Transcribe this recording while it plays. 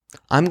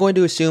I'm going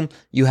to assume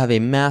you have a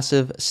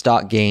massive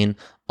stock gain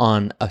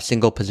on a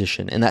single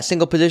position, and that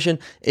single position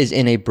is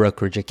in a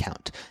brokerage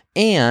account.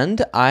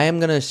 And I am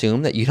going to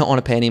assume that you don't want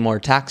to pay any more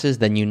taxes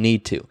than you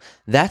need to.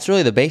 That's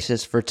really the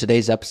basis for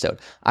today's episode.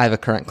 I have a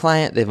current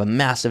client, they have a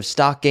massive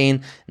stock gain,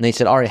 and they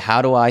said, Ari,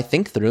 how do I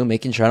think through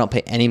making sure I don't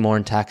pay any more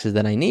in taxes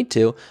than I need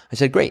to? I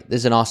said, great, this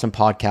is an awesome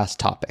podcast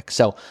topic.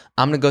 So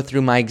I'm going to go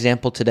through my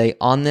example today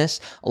on this.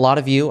 A lot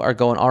of you are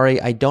going,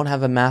 Ari, I don't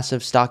have a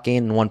massive stock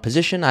gain in one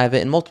position, I have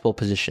it in multiple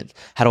positions.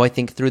 How do I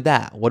think through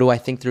that? What do I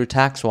think through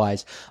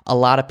tax-wise? A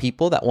lot of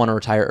people that want to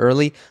retire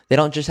early, they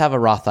don't just have a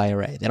Roth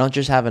IRA, they don't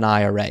just have an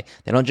IRA,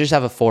 they don't just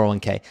have a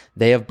 401k.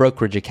 They have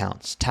brokerage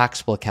accounts,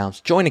 taxable accounts,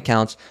 joint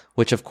accounts,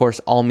 which of course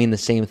all mean the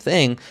same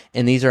thing.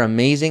 And these are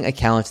amazing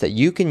accounts that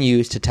you can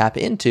use to tap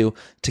into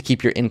to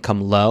keep your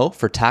income low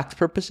for tax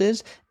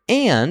purposes.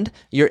 And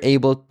you're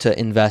able to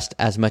invest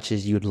as much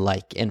as you'd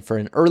like. And for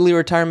an early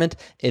retirement,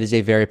 it is a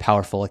very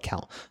powerful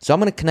account. So I'm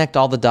going to connect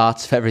all the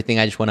dots of everything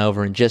I just went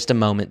over in just a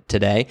moment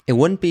today. It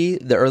wouldn't be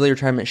the early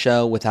retirement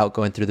show without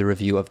going through the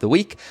review of the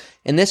week.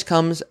 And this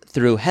comes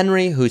through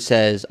Henry, who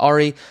says,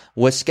 Ari,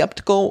 was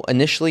skeptical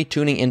initially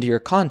tuning into your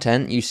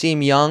content. You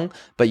seem young,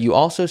 but you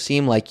also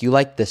seem like you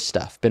like this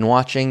stuff. Been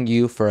watching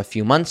you for a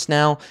few months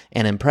now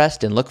and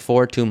impressed and look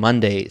forward to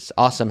Mondays.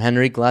 Awesome,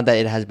 Henry. Glad that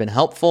it has been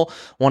helpful.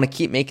 Want to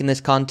keep making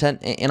this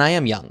content. And I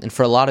am young. And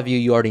for a lot of you,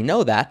 you already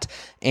know that.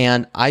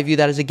 And I view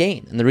that as a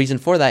gain. And the reason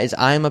for that is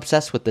I am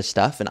obsessed with this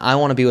stuff and I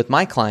want to be with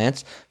my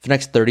clients for the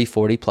next 30,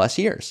 40 plus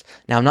years.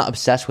 Now, I'm not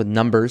obsessed with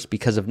numbers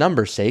because of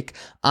numbers' sake.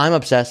 I'm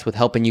obsessed with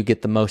helping you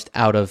get the most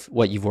out of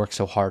what you've worked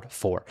so hard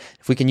for.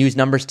 If we can use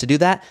numbers to do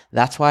that,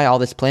 that's why all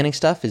this planning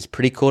stuff is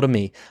pretty cool to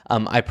me.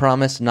 I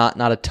promise not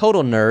a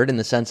total nerd in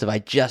the sense of I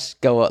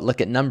just go look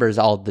at numbers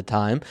all the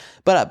time,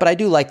 but I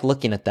do like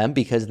looking at them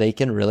because they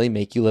can really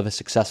make you live a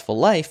successful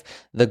life.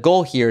 The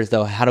goal here is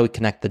though, how do we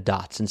connect the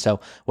dots? And so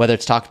whether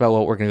it's talked about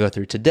what we're going to go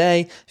through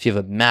today, if you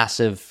have a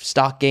massive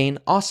stock gain,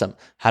 awesome.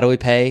 How do we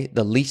pay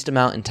the least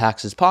amount in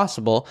taxes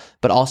possible,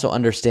 but also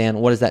understand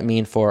what does that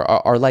mean for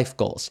our life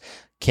goals?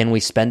 Can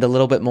we spend a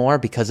little bit more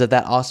because of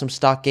that awesome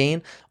stock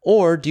gain?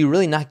 Or do you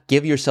really not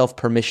give yourself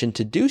permission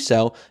to do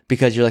so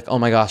because you're like, oh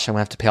my gosh, I'm gonna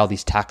have to pay all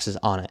these taxes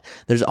on it?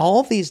 There's all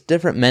of these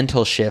different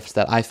mental shifts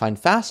that I find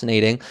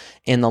fascinating.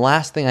 And the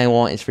last thing I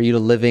want is for you to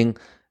living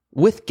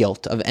with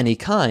guilt of any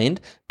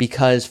kind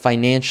because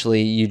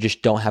financially you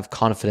just don't have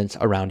confidence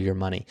around your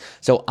money.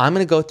 So I'm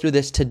going to go through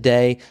this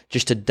today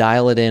just to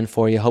dial it in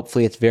for you.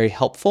 Hopefully it's very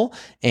helpful.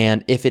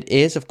 And if it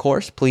is, of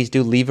course, please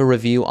do leave a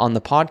review on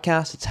the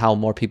podcast. It's how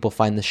more people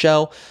find the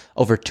show.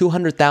 Over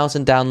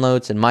 200,000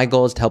 downloads, and my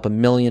goal is to help 1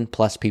 million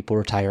plus people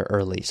retire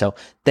early. So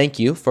thank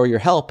you for your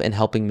help in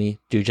helping me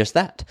do just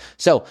that.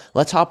 So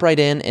let's hop right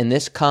in. And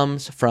this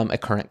comes from a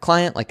current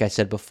client. Like I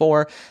said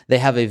before, they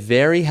have a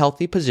very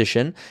healthy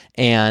position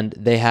and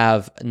they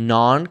have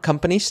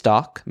non-company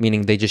stock,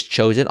 meaning they just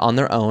chose it on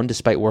their own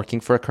despite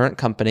working for a current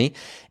company.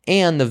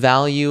 And the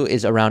value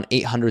is around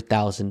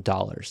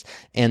 $800,000.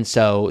 And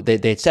so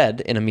they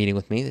said in a meeting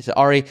with me, they said,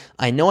 Ari,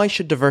 I know I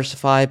should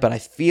diversify, but I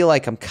feel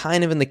like I'm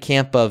kind of in the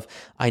camp of,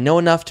 I know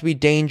enough to be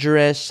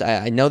dangerous.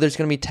 I know there's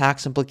going to be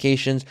tax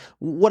implications.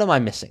 What am I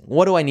missing?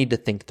 What do I need to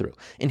think through?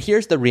 And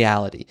here's the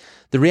reality.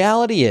 The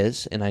reality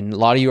is, and a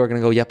lot of you are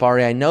going to go, yep,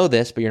 Ari, I know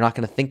this, but you're not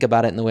going to think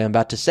about it in the way I'm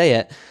about to say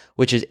it,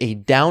 which is a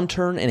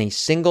downturn in a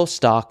single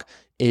stock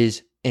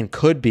is and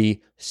could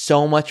be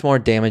so much more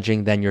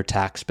damaging than your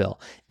tax bill.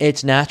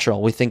 It's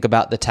natural. We think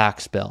about the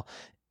tax bill.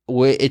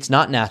 It's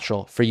not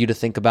natural for you to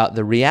think about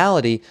the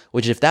reality,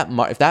 which is if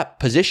that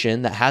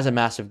position that has a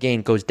massive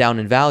gain goes down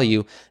in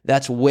value,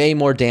 that's way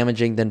more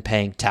damaging than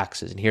paying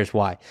taxes. And here's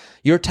why.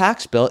 Your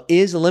tax bill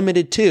is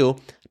limited to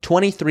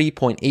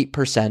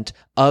 23.8%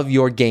 of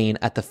your gain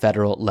at the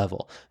federal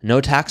level. No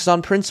taxes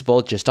on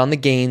principal, just on the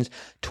gains,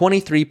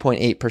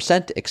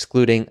 23.8%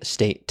 excluding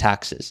state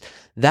taxes.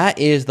 That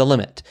is the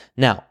limit.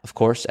 Now, of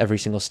course, every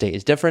single state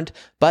is different,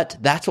 but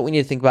that's what we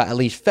need to think about, at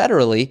least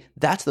federally.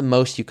 That's the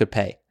most you could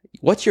pay.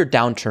 What's your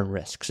downturn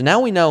risk? So now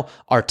we know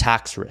our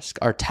tax risk.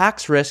 Our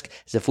tax risk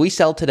is if we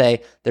sell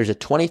today, there's a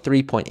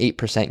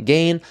 23.8%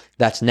 gain.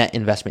 That's net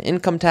investment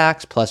income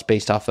tax plus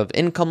based off of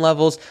income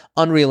levels.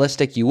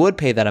 Unrealistic, you would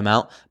pay that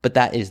amount, but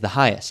that is the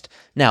highest.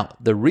 Now,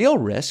 the real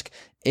risk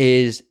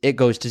is it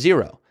goes to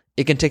zero.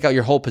 It can take out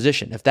your whole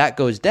position. If that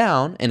goes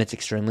down, and it's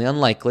extremely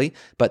unlikely,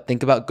 but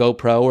think about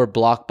GoPro or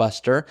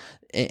Blockbuster,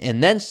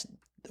 and then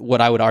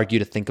what I would argue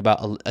to think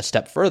about a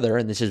step further,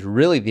 and this is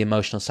really the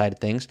emotional side of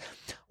things,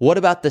 what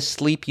about the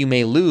sleep you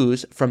may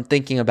lose from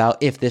thinking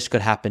about if this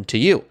could happen to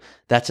you?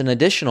 That's an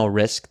additional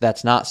risk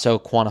that's not so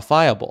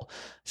quantifiable.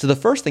 So the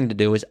first thing to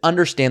do is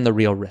understand the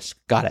real risk.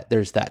 Got it.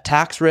 There's that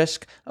tax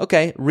risk.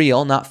 Okay,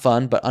 real, not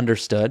fun, but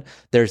understood.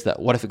 There's the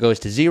what if it goes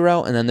to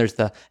zero? And then there's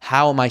the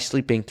how am I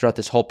sleeping throughout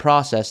this whole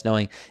process,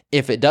 knowing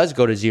if it does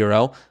go to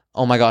zero,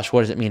 oh my gosh,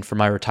 what does it mean for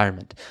my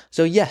retirement?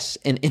 So yes,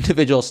 an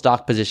individual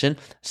stock position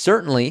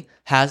certainly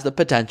has the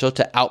potential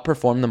to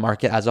outperform the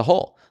market as a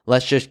whole.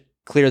 Let's just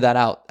clear that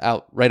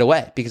out right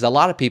away, because a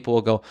lot of people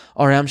will go,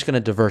 all right, I'm just going to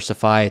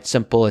diversify. It's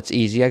simple. It's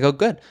easy. I go,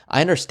 good.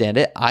 I understand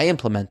it. I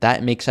implement that.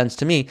 It makes sense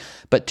to me.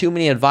 But too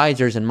many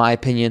advisors, in my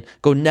opinion,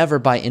 go never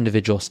buy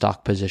individual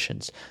stock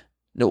positions.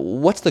 No,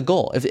 what's the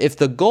goal? If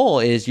the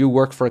goal is you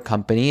work for a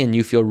company and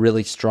you feel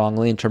really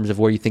strongly in terms of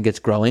where you think it's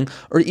growing,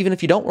 or even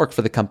if you don't work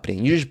for the company,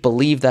 you just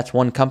believe that's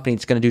one company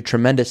that's going to do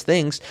tremendous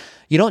things,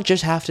 you don't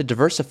just have to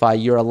diversify.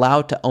 You're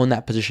allowed to own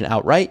that position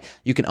outright.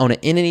 You can own it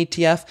in an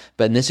ETF,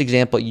 but in this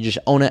example, you just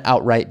own it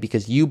outright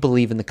because you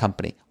believe in the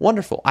company.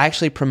 Wonderful. I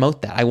actually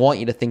promote that. I want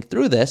you to think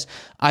through this.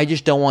 I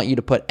just don't want you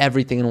to put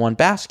everything in one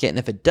basket. And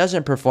if it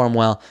doesn't perform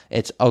well,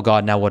 it's, oh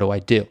God, now what do I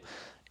do?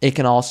 It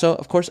can also,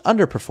 of course,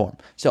 underperform.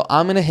 So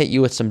I'm going to hit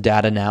you with some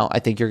data now I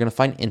think you're going to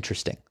find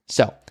interesting.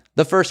 So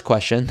the first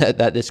question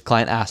that this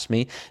client asked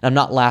me, and I'm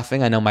not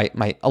laughing. I know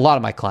a lot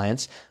of my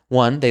clients,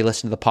 one, they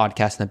listen to the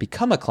podcast and then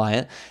become a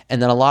client.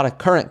 And then a lot of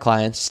current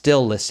clients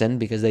still listen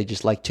because they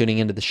just like tuning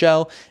into the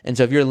show. And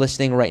so if you're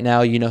listening right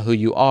now, you know who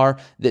you are.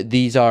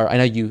 These are, I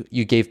know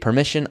you gave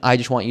permission. I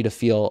just want you to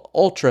feel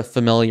ultra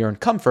familiar and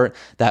comfort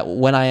that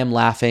when I am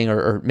laughing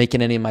or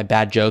making any of my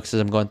bad jokes as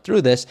I'm going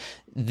through this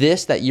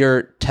that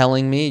you're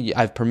telling me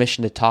I have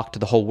permission to talk to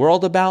the whole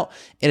world about,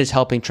 it is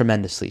helping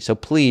tremendously. So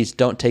please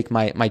don't take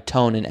my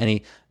tone in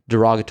any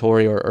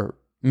derogatory or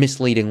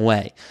misleading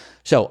way.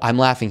 So I'm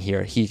laughing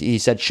here. He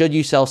said, should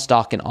you sell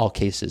stock in all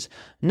cases?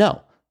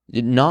 No,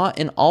 not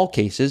in all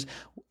cases.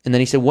 And then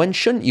he said, when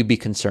shouldn't you be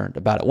concerned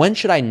about it? When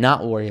should I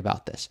not worry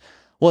about this?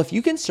 Well, if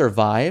you can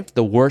survive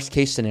the worst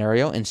case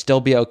scenario and still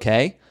be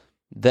okay,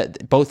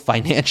 that both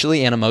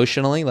financially and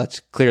emotionally, let's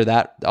clear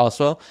that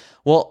also.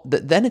 Well,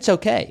 then it's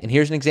okay. And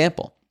here's an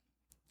example.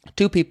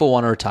 Two people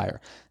want to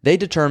retire. They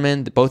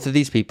determined, both of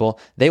these people,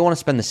 they want to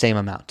spend the same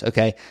amount,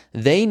 okay?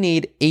 They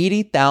need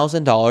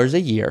 $80,000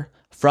 a year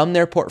from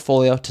their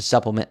portfolio to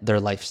supplement their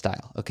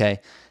lifestyle, okay?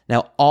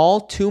 Now,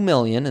 all $2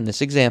 million in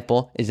this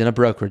example is in a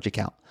brokerage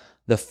account.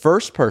 The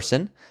first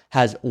person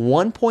has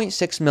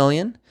 $1.6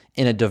 million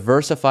in a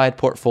diversified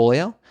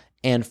portfolio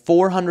and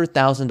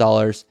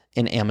 $400,000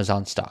 in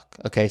Amazon stock.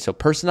 Okay, so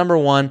person number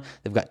one,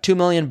 they've got $2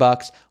 million,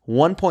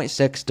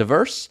 1.6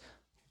 diverse,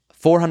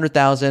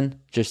 400,000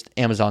 just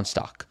Amazon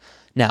stock.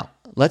 Now,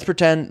 let's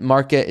pretend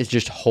market is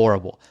just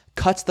horrible.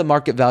 Cuts the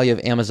market value of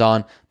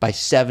Amazon by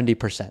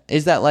 70%.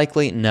 Is that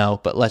likely?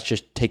 No, but let's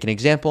just take an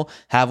example.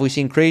 Have we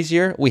seen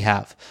crazier? We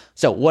have.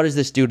 So what does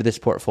this do to this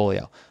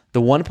portfolio?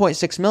 The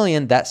 1.6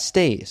 million, that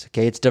stays,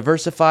 okay? It's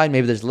diversified.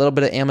 Maybe there's a little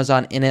bit of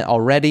Amazon in it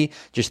already,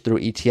 just through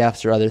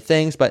ETFs or other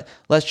things, but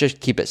let's just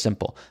keep it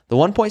simple. The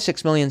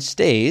 1.6 million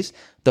stays.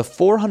 The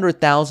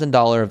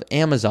 $400,000 of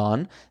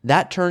Amazon,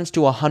 that turns to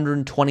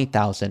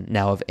 $120,000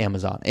 now of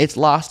Amazon. It's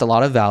lost a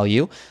lot of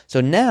value.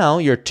 So now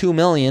your 2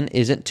 million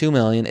isn't 2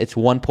 million, it's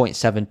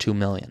 1.72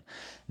 million.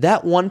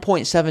 That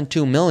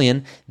 1.72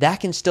 million,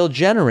 that can still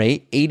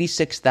generate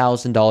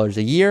 $86,000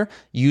 a year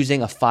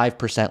using a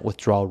 5%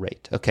 withdrawal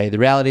rate. Okay, the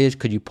reality is,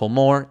 could you pull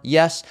more?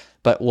 Yes,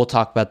 but we'll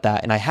talk about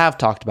that. And I have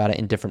talked about it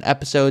in different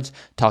episodes,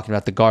 talking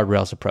about the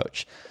guardrails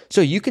approach.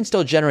 So you can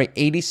still generate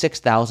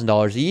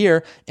 $86,000 a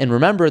year. And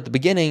remember at the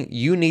beginning,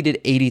 you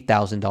needed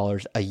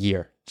 $80,000 a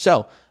year.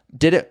 So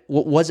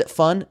was it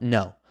fun?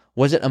 No.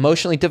 Was it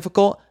emotionally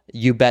difficult?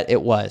 You bet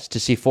it was, to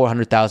see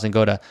 400,000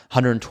 go to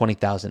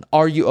 120,000.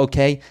 Are you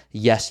okay?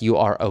 Yes, you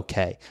are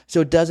okay.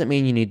 So it doesn't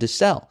mean you need to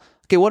sell.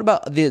 Okay, what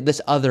about this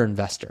other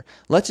investor?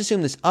 Let's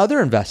assume this other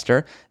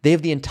investor, they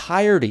have the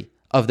entirety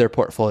of their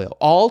portfolio,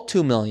 all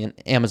 2 million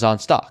Amazon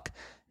stock.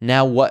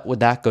 Now, what would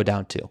that go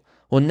down to?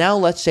 Well, now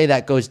let's say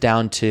that goes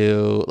down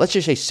to, let's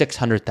just say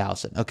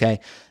 600,000,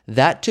 okay?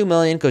 That 2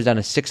 million goes down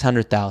to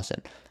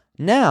 600,000.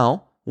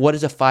 Now, what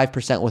is a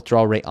 5%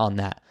 withdrawal rate on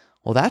that?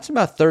 Well, that's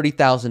about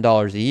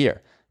 $30,000 a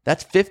year.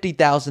 That's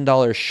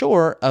 $50,000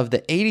 short of the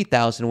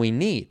 $80,000 we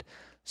need.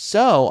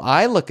 So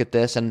I look at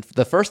this, and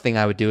the first thing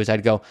I would do is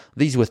I'd go,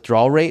 these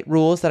withdrawal rate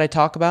rules that I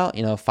talk about,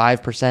 5%,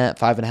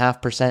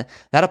 5.5%,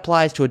 that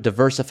applies to a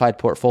diversified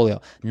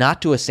portfolio,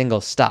 not to a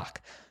single stock.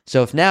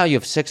 So if now you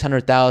have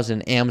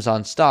 600,000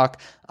 Amazon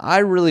stock, I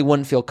really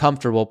wouldn't feel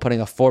comfortable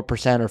putting a 4% or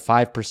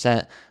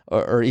 5%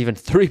 or even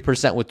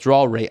 3%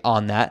 withdrawal rate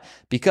on that,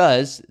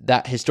 because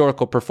that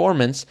historical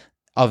performance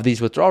of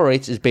these withdrawal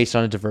rates is based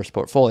on a diverse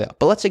portfolio.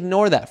 But let's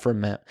ignore that for a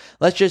minute.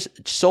 Let's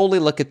just solely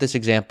look at this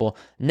example.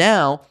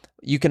 Now,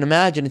 you can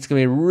imagine it's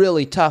going to be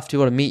really tough to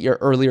be able to meet your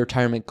early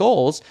retirement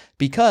goals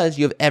because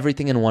you have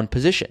everything in one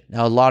position.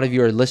 Now, a lot of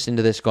you are listening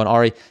to this going,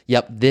 Ari,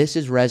 yep, this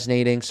is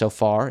resonating so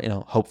far,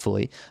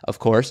 hopefully, of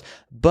course.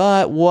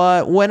 But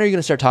when are you going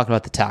to start talking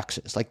about the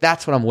taxes? Like,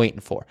 that's what I'm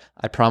waiting for.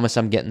 I promise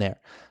I'm getting there.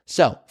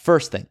 So,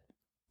 first thing.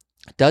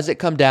 Does it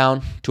come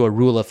down to a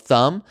rule of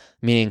thumb?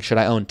 Meaning, should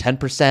I own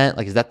 10%?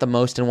 Like, is that the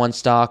most in one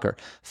stock, or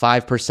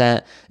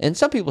 5%? And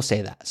some people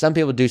say that. Some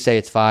people do say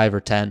it's 5 or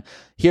 10.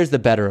 Here's the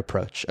better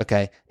approach,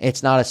 okay?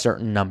 It's not a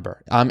certain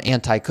number. I'm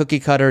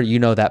anti-cookie cutter. You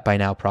know that by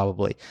now,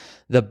 probably.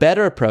 The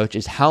better approach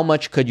is, how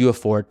much could you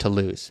afford to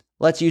lose?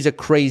 Let's use a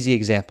crazy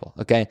example,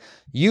 okay?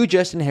 You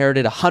just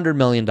inherited $100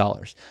 million.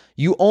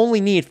 You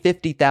only need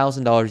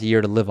 $50,000 a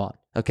year to live on.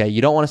 Okay.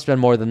 You don't want to spend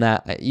more than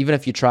that. Even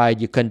if you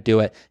tried, you couldn't do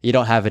it. You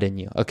don't have it in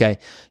you. Okay.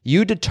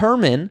 You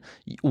determine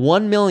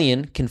 1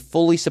 million can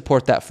fully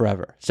support that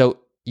forever. So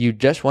you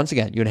just, once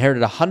again, you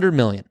inherited 100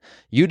 million.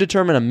 You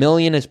determine 1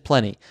 million is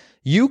plenty.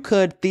 You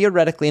could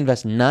theoretically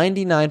invest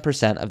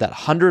 99% of that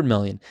 100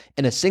 million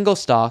in a single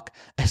stock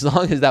as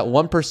long as that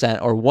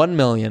 1% or 1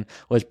 million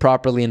was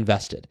properly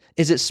invested.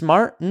 Is it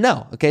smart?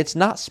 No. Okay, it's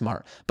not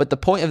smart. But the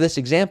point of this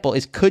example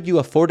is, could you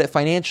afford it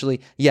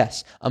financially?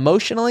 Yes.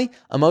 Emotionally,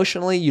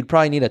 you'd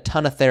probably need a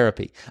ton of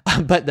therapy.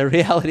 But the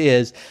reality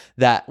is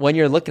that when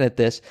you're looking at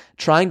this,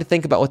 trying to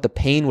think about what the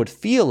pain would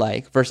feel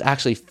like versus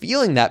actually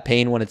feeling that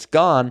pain when it's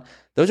gone,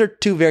 those are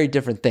two very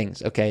different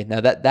things. Okay,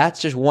 now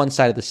that's just one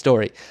side of the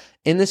story.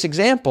 In this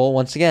example,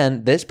 once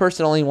again, this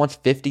person only wants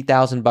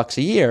 $50,000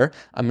 a year.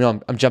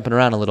 I'm jumping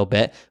around a little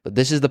bit, but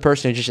this is the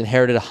person who just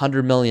inherited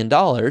 $100 million.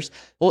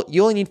 Well,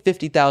 you only need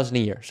 $50,000 a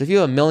year. So if you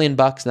have $1 million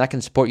and that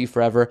can support you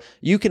forever,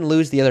 you can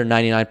lose the other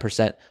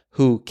 99%.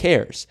 Who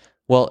cares?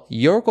 Well,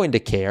 you're going to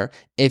care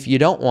if you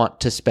don't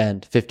want to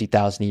spend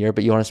 $50,000 a year,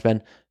 but you want to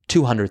spend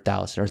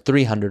 $200,000 or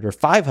 $300,000 or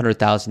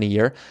 $500,000 a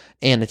year.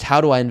 And it's,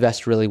 how do I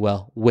invest really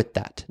well with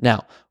that?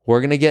 Now, we're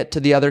going to get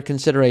to the other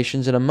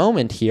considerations in a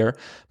moment here,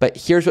 but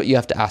here's what you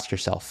have to ask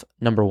yourself.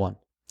 Number one.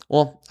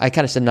 Well, I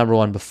kind of said number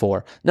one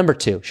before. Number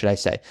two, should I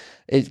say,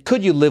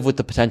 could you live with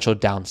the potential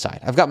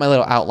downside? I've got my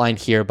little outline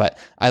here, but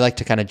I like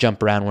to kind of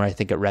jump around where I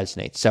think it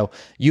resonates. So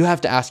you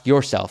have to ask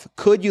yourself,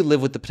 could you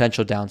live with the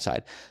potential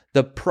downside?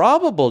 The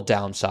probable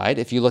downside,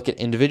 if you look at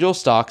individual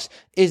stocks,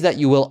 is that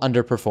you will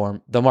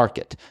underperform the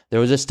market. There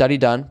was a study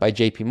done by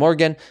JP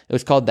Morgan. It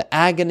was called The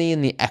Agony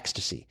and the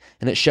Ecstasy.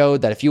 And it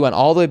showed that if you went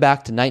all the way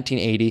back to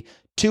 1980,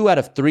 2 out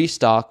of 3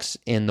 stocks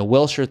in the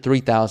Wilshire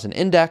 3000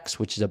 index,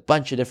 which is a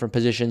bunch of different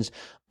positions,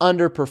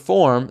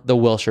 underperform the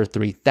Wilshire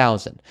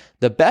 3000.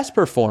 The best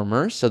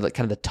performers, so the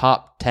kind of the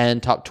top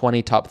 10, top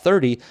 20, top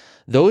 30,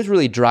 those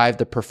really drive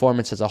the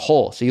performance as a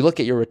whole. So you look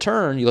at your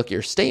return, you look at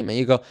your statement,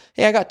 you go,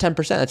 hey, I got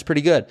 10%, that's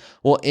pretty good.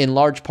 Well, in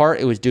large part,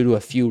 it was due to a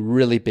few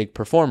really big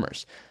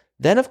performers.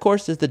 Then, of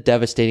course, there's the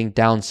devastating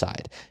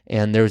downside.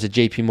 And there was a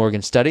JP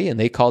Morgan study, and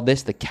they called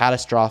this the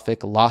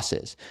catastrophic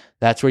losses.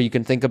 That's where you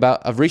can think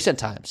about of recent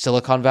times,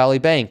 Silicon Valley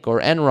Bank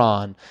or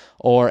Enron,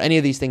 or any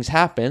of these things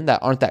happen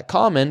that aren't that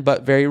common,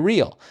 but very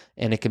real.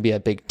 And it can be a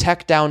big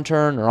tech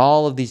downturn or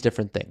all of these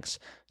different things.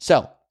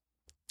 So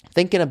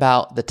thinking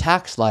about the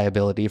tax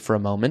liability for a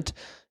moment,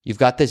 you've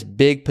got this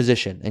big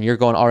position and you're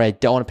going, all right, I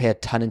don't want to pay a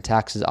ton in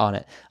taxes on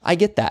it. I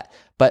get that.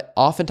 But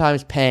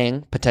oftentimes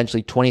paying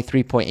potentially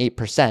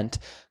 23.8%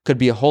 could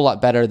be a whole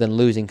lot better than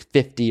losing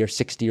 50 or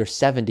 60 or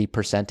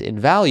 70% in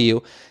value.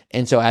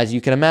 And so as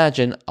you can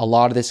imagine, a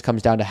lot of this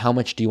comes down to how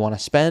much do you want to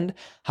spend?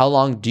 How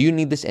long do you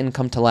need this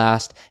income to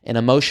last? And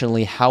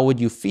emotionally, how would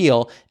you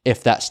feel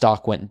if that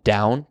stock went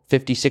down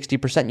 50,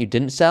 60% you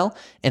didn't sell?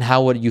 And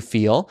how would you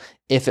feel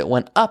if it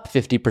went up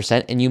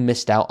 50% and you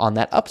missed out on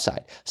that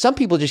upside? Some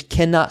people just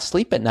cannot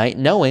sleep at night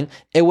knowing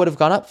it would have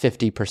gone up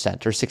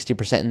 50% or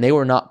 60% and they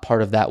were not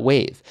part of that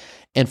wave.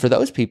 And for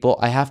those people,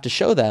 I have to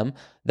show them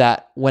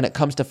that when it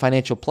comes to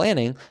financial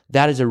planning,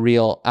 that is a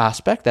real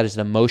aspect. That is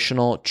an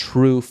emotional,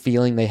 true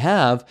feeling they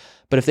have.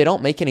 But if they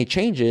don't make any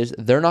changes,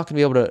 they're not going to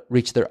be able to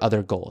reach their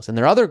other goals. And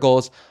their other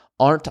goals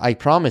aren't, I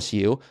promise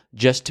you,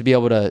 just to be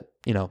able to,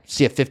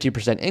 see a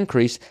 50%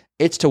 increase.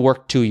 It's to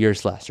work 2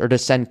 years less or to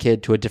send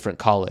kid to a different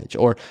college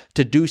or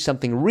to do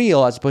something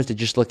real as opposed to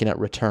just looking at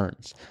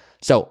returns.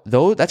 So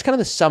though that's kind of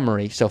the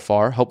summary so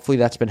far. Hopefully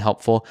that's been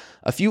helpful.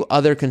 A few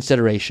other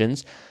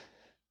considerations.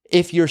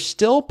 If you're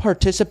still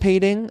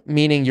participating,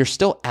 meaning you're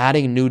still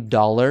adding new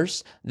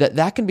dollars,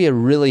 that can be a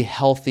really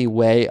healthy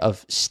way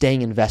of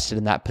staying invested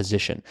in that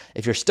position.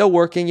 If you're still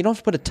working, you don't have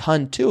to put a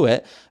ton to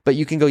it, but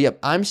you can go, yep,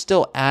 I'm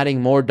still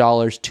adding more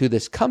dollars to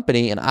this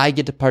company and I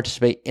get to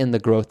participate in the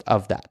growth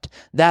of that.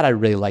 That I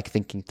really like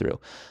thinking through.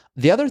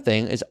 The other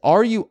thing is,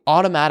 are you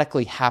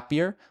automatically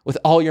happier with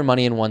all your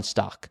money in one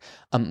stock?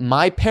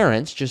 My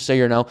parents, just so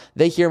you know,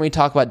 they hear me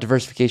talk about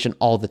diversification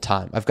all the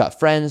time. I've got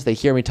friends, they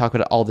hear me talk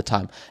about it all the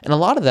time. And a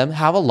lot of them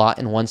have a lot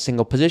in one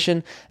single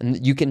position.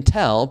 And you can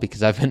tell,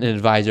 because I've been an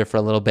advisor for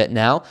a little bit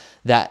now,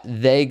 that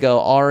they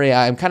go, Ari,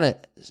 I'm kind of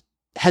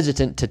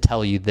hesitant to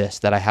tell you this,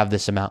 that I have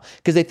this amount,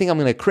 because they think I'm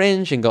going to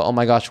cringe and go, oh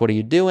my gosh, what are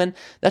you doing?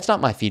 That's not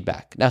my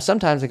feedback. Now,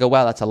 sometimes I go,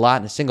 wow, that's a lot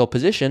in a single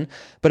position.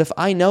 But if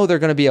I know they're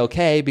going to be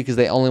okay because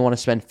they only want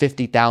to spend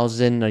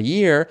 $50,000 a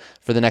year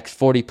for the next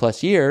 40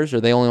 plus years,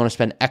 or they only want to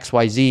spend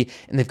XYZ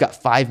and they've got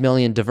 5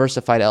 million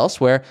diversified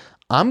elsewhere,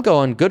 I'm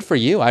going, good for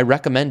you. I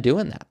recommend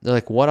doing that. They're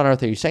like, what on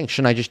earth are you saying?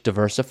 Shouldn't I just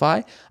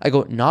diversify? I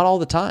go, not all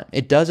the time.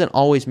 It doesn't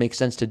always make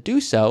sense to do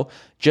so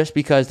just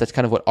because that's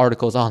kind of what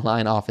articles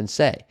online often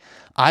say.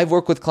 I've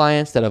worked with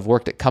clients that have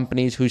worked at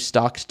companies whose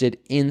stocks did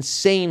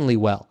insanely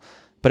well,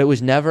 but it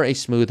was never a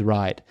smooth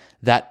ride.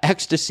 That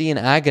ecstasy and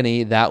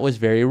agony, that was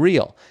very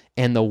real.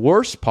 And the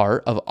worst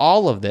part of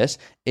all of this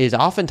is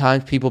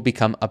oftentimes people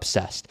become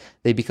obsessed.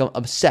 They become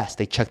obsessed.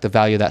 They check the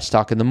value of that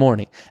stock in the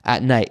morning,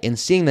 at night, and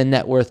seeing the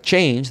net worth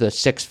change, the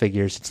 6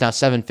 figures, it's now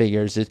 7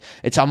 figures,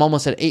 I'm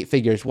almost at 8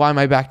 figures. Why am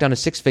I back down to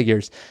 6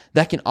 figures?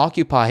 That can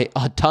occupy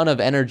a ton of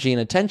energy and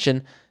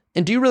attention.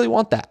 And do you really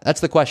want that?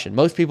 That's the question.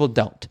 Most people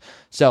don't.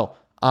 So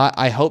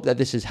I hope that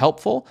this is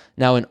helpful.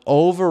 Now, an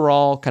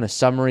overall kind of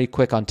summary,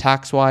 quick on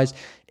tax-wise,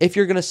 if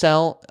you're going to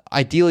sell,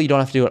 ideally you don't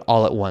have to do it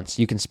all at once.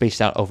 You can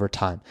space it out over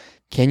time.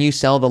 Can you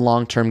sell the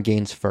long-term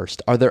gains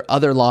first? Are there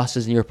other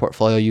losses in your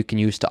portfolio you can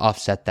use to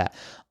offset that?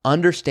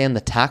 Understand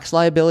the tax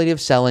liability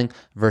of selling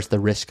versus the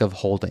risk of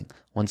holding.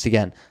 Once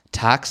again,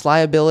 tax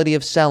liability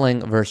of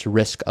selling versus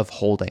risk of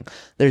holding.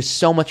 There's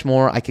so much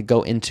more I could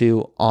go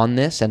into on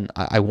this, and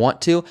I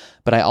want to,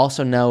 but I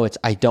also know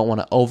I don't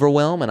want to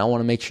overwhelm, and I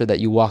want to make sure that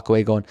you walk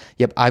away going,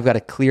 yep, I've got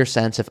a clear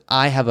sense. If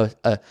I have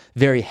a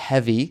very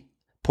heavy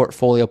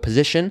portfolio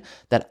position,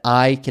 that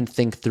I can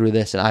think through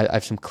this and I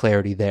have some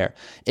clarity there.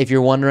 If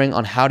you're wondering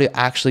on how to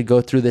actually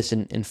go through this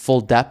in full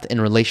depth in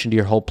relation to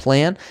your whole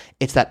plan,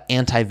 it's that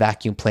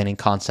anti-vacuum planning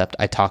concept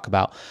I talk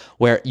about,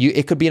 where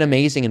it could be an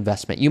amazing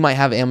investment. You might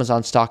have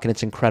Amazon stock and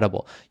it's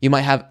incredible. You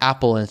might have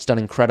Apple and it's done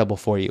incredible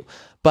for you.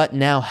 But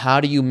now how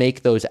do you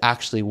make those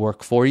actually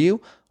work for you?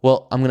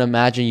 Well, I'm going to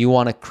imagine you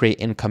want to create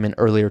income in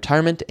early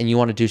retirement and you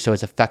want to do so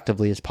as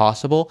effectively as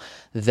possible.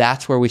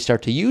 That's where we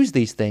start to use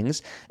these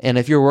things. And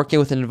if you're working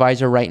with an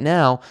advisor right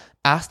now,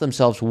 ask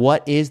themselves,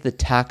 what is the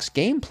tax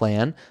game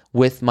plan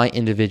with my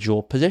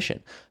individual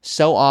position?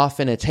 So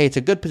often it's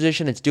a good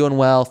position, it's doing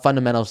well,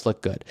 fundamentals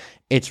look good.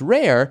 It's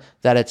rare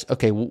that it's,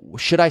 okay,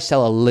 should I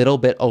sell a little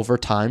bit over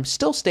time,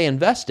 still stay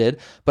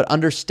invested, but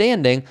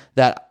understanding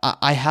that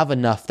I have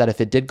enough that if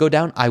it did go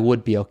down, I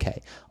would be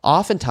okay.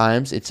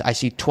 Oftentimes I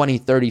see 20,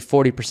 30,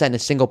 40% in a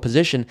single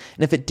position,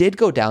 and if it did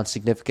go down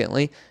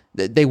significantly,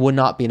 they would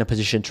not be in a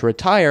position to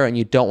retire, and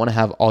you don't want to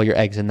have all your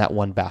eggs in that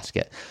one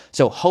basket.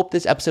 So hope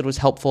this episode was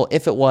helpful.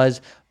 If it was,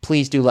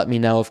 please do let me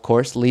know, of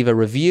course. Leave a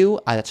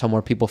review. That's how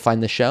more people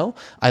find the show.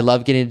 I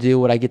love getting to do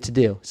what I get to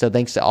do. So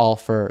thanks to all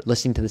for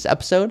listening to this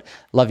episode.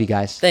 Love you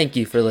guys. Thank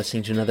you for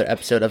listening to another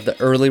episode of the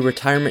Early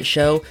Retirement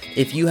Show.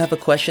 If you have a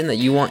question that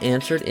you want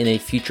answered in a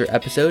future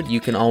episode, you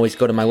can always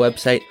go to my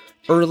website,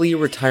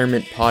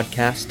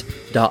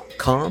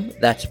 earlyretirementpodcast.com.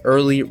 That's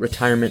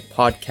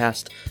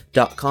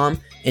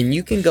earlyretirementpodcast.com. And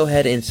you can go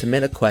ahead and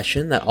submit a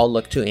question that I'll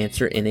look to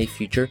answer in a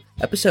future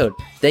episode.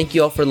 Thank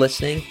you all for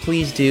listening.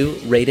 Please do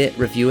rate it,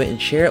 review it,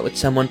 and share it with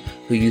someone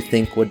who you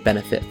think would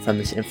benefit from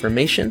this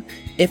information,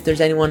 if there's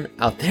anyone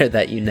out there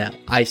that you know.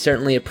 I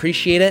certainly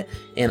appreciate it,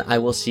 and I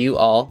will see you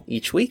all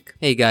each week.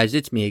 Hey guys,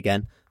 it's me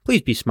again.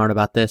 Please be smart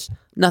about this.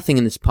 Nothing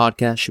in this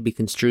podcast should be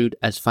construed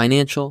as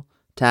financial,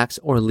 tax,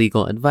 or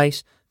legal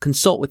advice.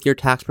 Consult with your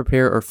tax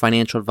preparer or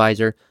financial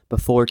advisor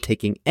before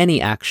taking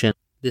any action.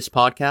 This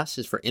podcast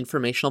is for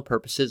informational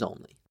purposes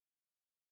only.